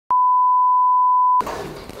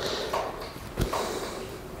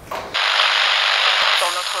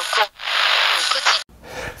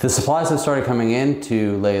The supplies have started coming in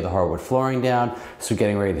to lay the hardwood flooring down, so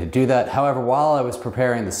getting ready to do that. However, while I was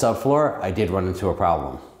preparing the subfloor, I did run into a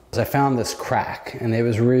problem. I found this crack, and it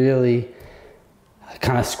was really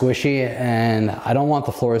kind of squishy, and I don't want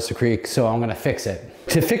the floors to creak, so I'm gonna fix it.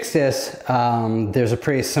 To fix this, there's a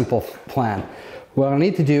pretty simple plan. What I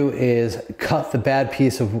need to do is cut the bad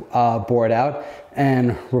piece of board out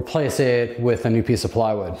and replace it with a new piece of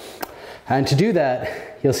plywood. And to do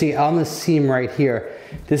that, you'll see on the seam right here,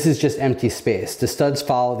 this is just empty space. The studs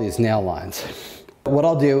follow these nail lines. What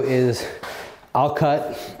I'll do is I'll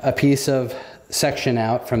cut a piece of section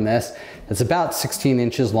out from this. It's about 16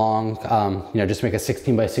 inches long. Just make a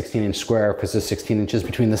 16 by 16 inch square because there's 16 inches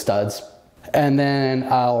between the studs. And then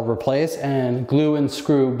I'll replace and glue and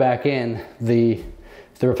screw back in the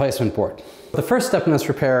replacement board. The first step in this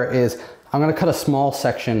repair is I'm gonna cut a small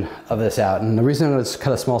section of this out. And the reason I'm gonna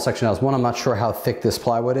cut a small section out is one, I'm not sure how thick this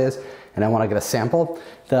plywood is and I wanna get a sample.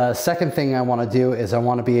 The second thing I wanna do is I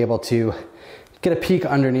wanna be able to get a peek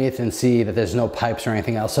underneath and see that there's no pipes or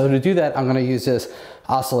anything else. So to do that, I'm gonna use this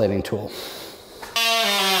oscillating tool.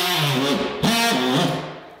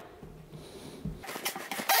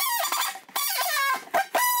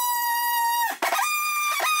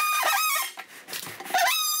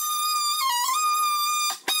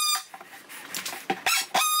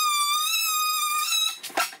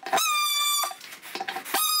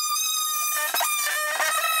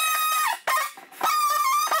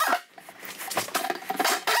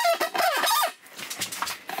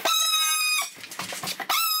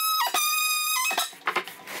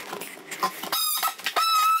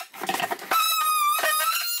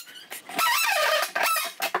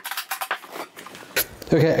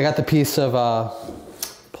 Okay, I got the piece of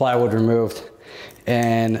plywood removed,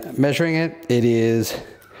 and measuring it, it is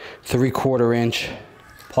 3/4 inch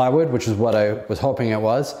plywood, which is what I was hoping it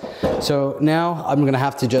was. So now I'm gonna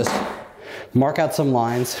have to just mark out some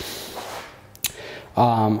lines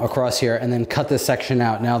across here and then cut this section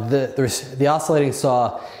out. Now the oscillating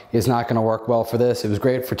saw is not gonna work well for this. It was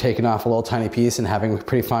great for taking off a little tiny piece and having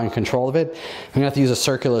pretty fine control of it. I'm gonna have to use a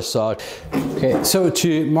circular saw. Okay, so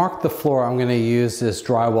to mark the floor, I'm gonna use this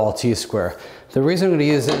drywall T-square. The reason I'm gonna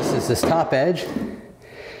use this is this top edge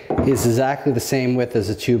is exactly the same width as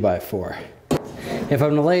a 2x4. If I'm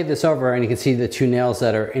gonna lay this over, and you can see the two nails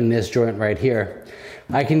that are in this joint right here,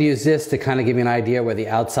 I can use this to kind of give you an idea where the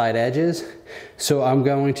outside edge is. So I'm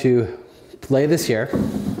going to lay this here.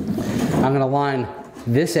 I'm gonna line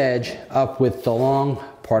this edge up with the long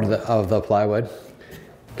part of the plywood.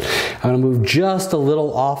 I'm gonna move just a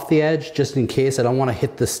little off the edge, just in case I don't wanna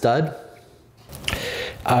hit the stud.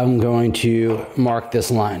 I'm going to mark this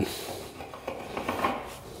line.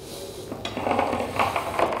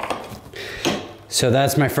 So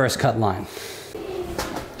that's my first cut line.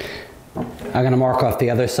 I'm gonna mark off the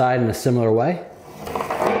other side in a similar way.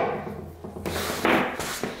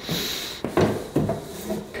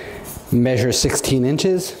 Measure 16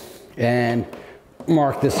 inches and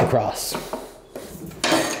mark this across.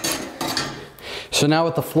 So now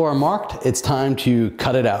with the floor marked, it's time to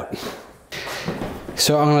cut it out.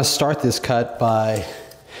 So I'm gonna start this cut by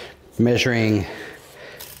measuring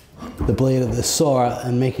the blade of the saw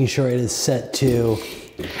and making sure it is set to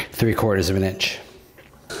 3/4 of an inch.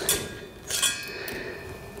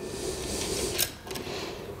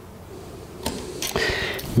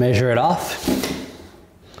 Measure it off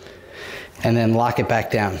and then lock it back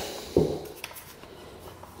down.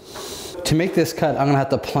 To make this cut, I'm gonna have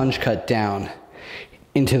to plunge cut down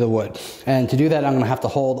into the wood. And to do that, I'm gonna have to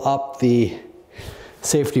hold up the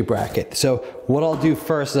safety bracket. So what I'll do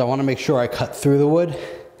first is I wanna make sure I cut through the wood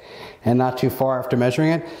and not too far after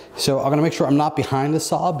measuring it. So I'm gonna make sure I'm not behind the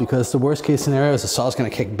saw, because the worst case scenario is the saw is gonna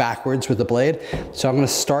kick backwards with the blade. So I'm gonna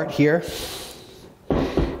start here,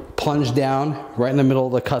 plunge down right in the middle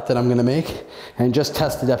of the cut that I'm gonna make, and just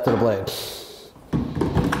test the depth of the blade.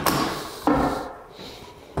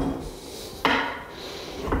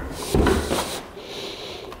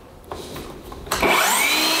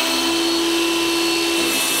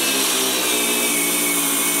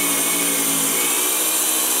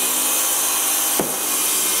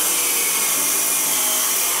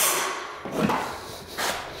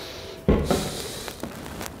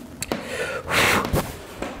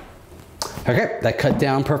 Okay, that cut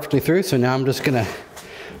down perfectly through, so now I'm just gonna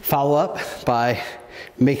follow up by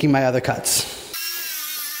making my other cuts.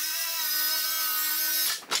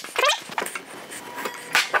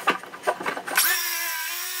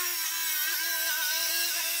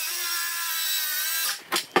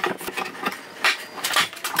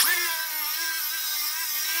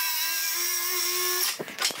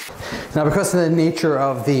 Now, because of the nature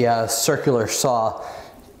of the circular saw,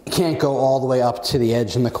 you can't go all the way up to the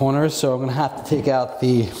edge in the corners, so I'm gonna have to take out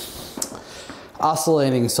the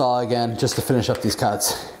oscillating saw again just to finish up these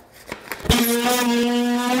cuts.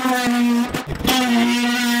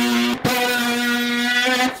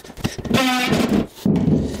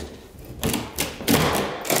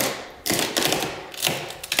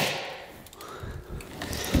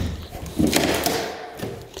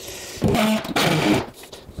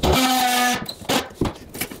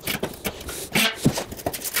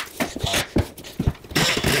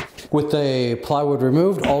 With the plywood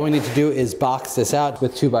removed, all we need to do is box this out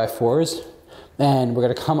with 2x4s, and we're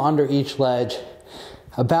going to come under each ledge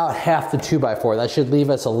about half the 2x4. That should leave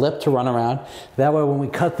us a lip to run around. That way when we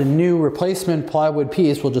cut the new replacement plywood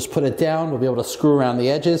piece, we'll just put it down, we'll be able to screw around the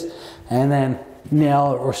edges, and then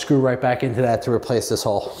nail or screw right back into that to replace this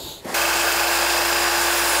hole.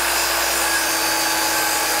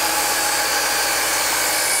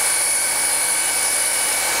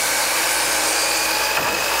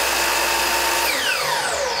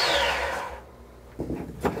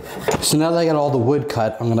 So now that I got all the wood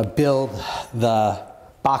cut, I'm gonna build the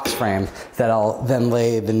box frame that I'll then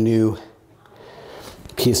lay the new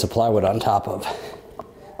piece of plywood on top of.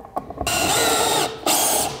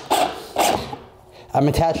 I'm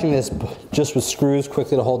attaching this just with screws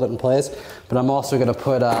quickly to hold it in place, but I'm also gonna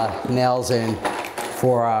put nails in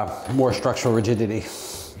for more structural rigidity.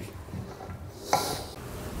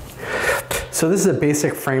 So this is a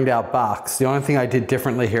basic framed out box. The only thing I did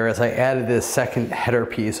differently here is I added this second header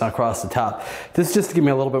piece across the top. This is just to give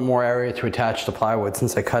me a little bit more area to attach the plywood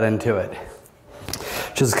since I cut into it.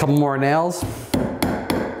 Just a couple more nails.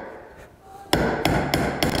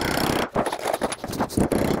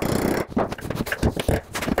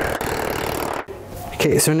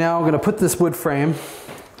 Okay, so now I'm gonna put this wood frame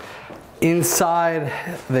inside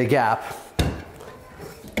the gap.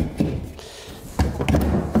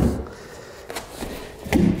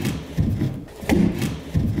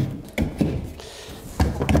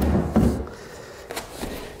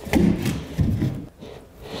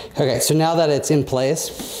 Okay, so now that it's in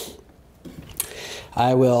place,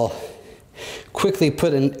 I will quickly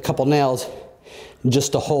put in a couple nails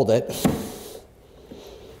just to hold it.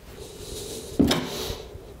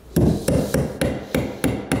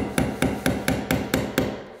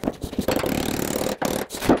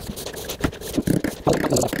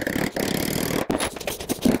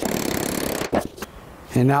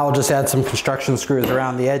 And now I'll just add some construction screws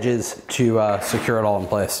around the edges to secure it all in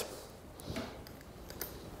place.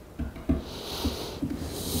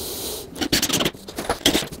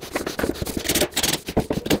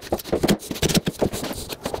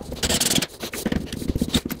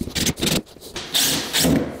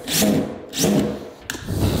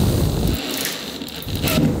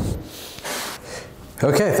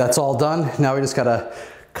 Okay, that's all done. Now we just gotta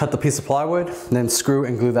cut the piece of plywood, and then screw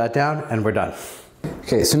and glue that down, and we're done.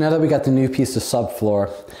 Okay, so now that we got the new piece of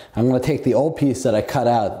subfloor, I'm gonna take the old piece that I cut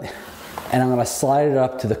out, and I'm gonna slide it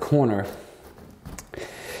up to the corner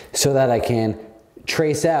so that I can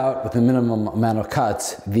trace out, with the minimum amount of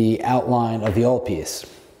cuts, the outline of the old piece.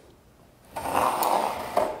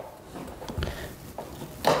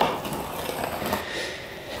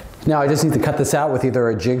 Now I just need to cut this out with either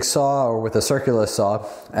a jigsaw or with a circular saw,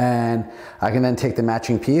 and I can then take the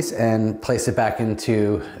matching piece and place it back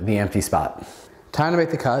into the empty spot. Time to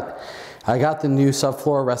make the cut. I got the new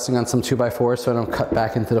subfloor resting on some 2x4 so I don't cut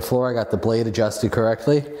back into the floor. I got the blade adjusted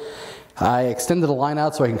correctly. I extended the line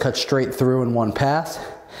out so I can cut straight through in one pass.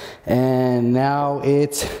 And now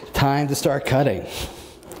it's time to start cutting.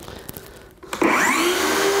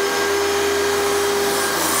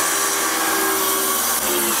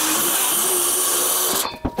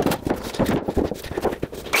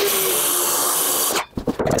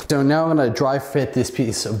 So now I'm going to dry fit this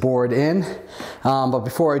piece of board in, but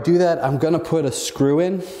before I do that, I'm going to put a screw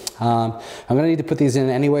in. I'm going to need to put these in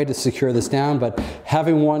anyway to secure this down, but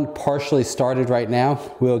having one partially started right now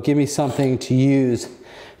will give me something to use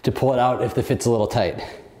to pull it out if the fit's a little tight.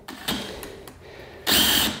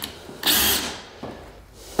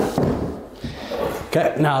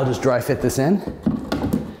 Okay, now I'll just dry fit this in.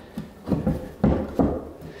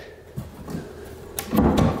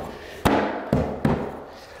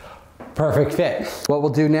 Perfect fit. What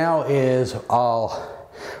we'll do now is I'll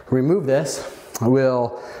remove this.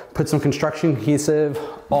 We'll put some construction adhesive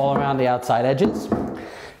all around the outside edges.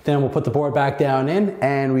 Then we'll put the board back down in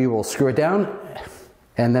and we will screw it down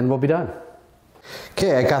and then we'll be done.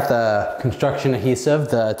 Okay, I got the construction adhesive.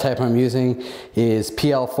 The type I'm using is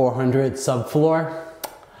PL400 Subfloor.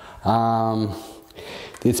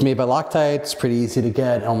 It's made by Loctite. It's pretty easy to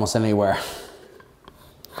get almost anywhere.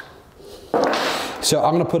 So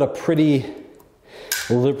I'm gonna put a pretty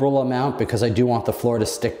liberal amount because I do want the floor to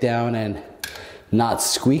stick down and not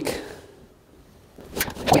squeak.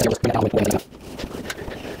 I'm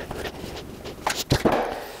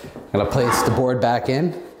gonna place the board back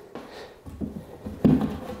in.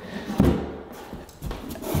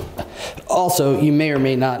 Also, you may or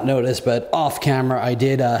may not notice, but off camera I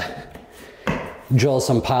did drill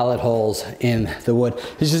some pilot holes in the wood.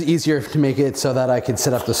 It's just easier to make it so that I could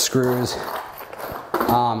set up the screws.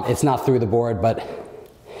 It's not through the board, but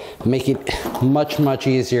make it much, much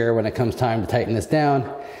easier when it comes time to tighten this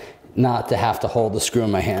down, not to have to hold the screw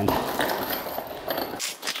in my hand.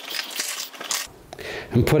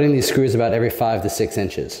 I'm putting these screws about every 5 to 6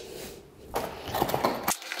 inches.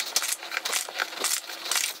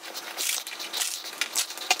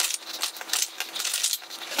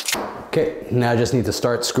 Okay, now I just need to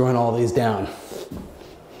start screwing all these down.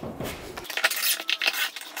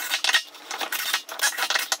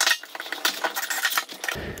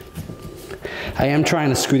 I am trying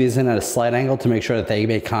to screw these in at a slight angle to make sure that they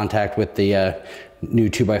make contact with the new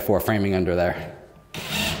 2x4 framing under there.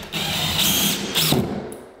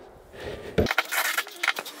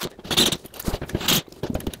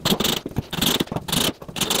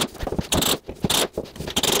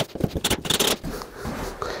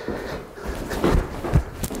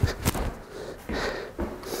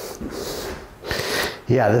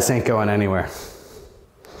 Yeah, this ain't going anywhere.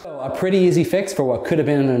 So a pretty easy fix for what could have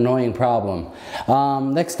been an annoying problem.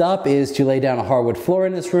 Next up is to lay down a hardwood floor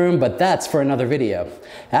in this room, but that's for another video.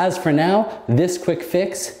 As for now, this quick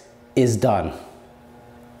fix is done.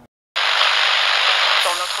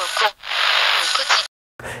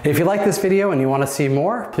 If you like this video and you want to see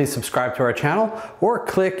more, please subscribe to our channel or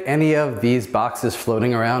click any of these boxes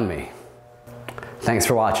floating around me. Thanks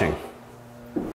for watching.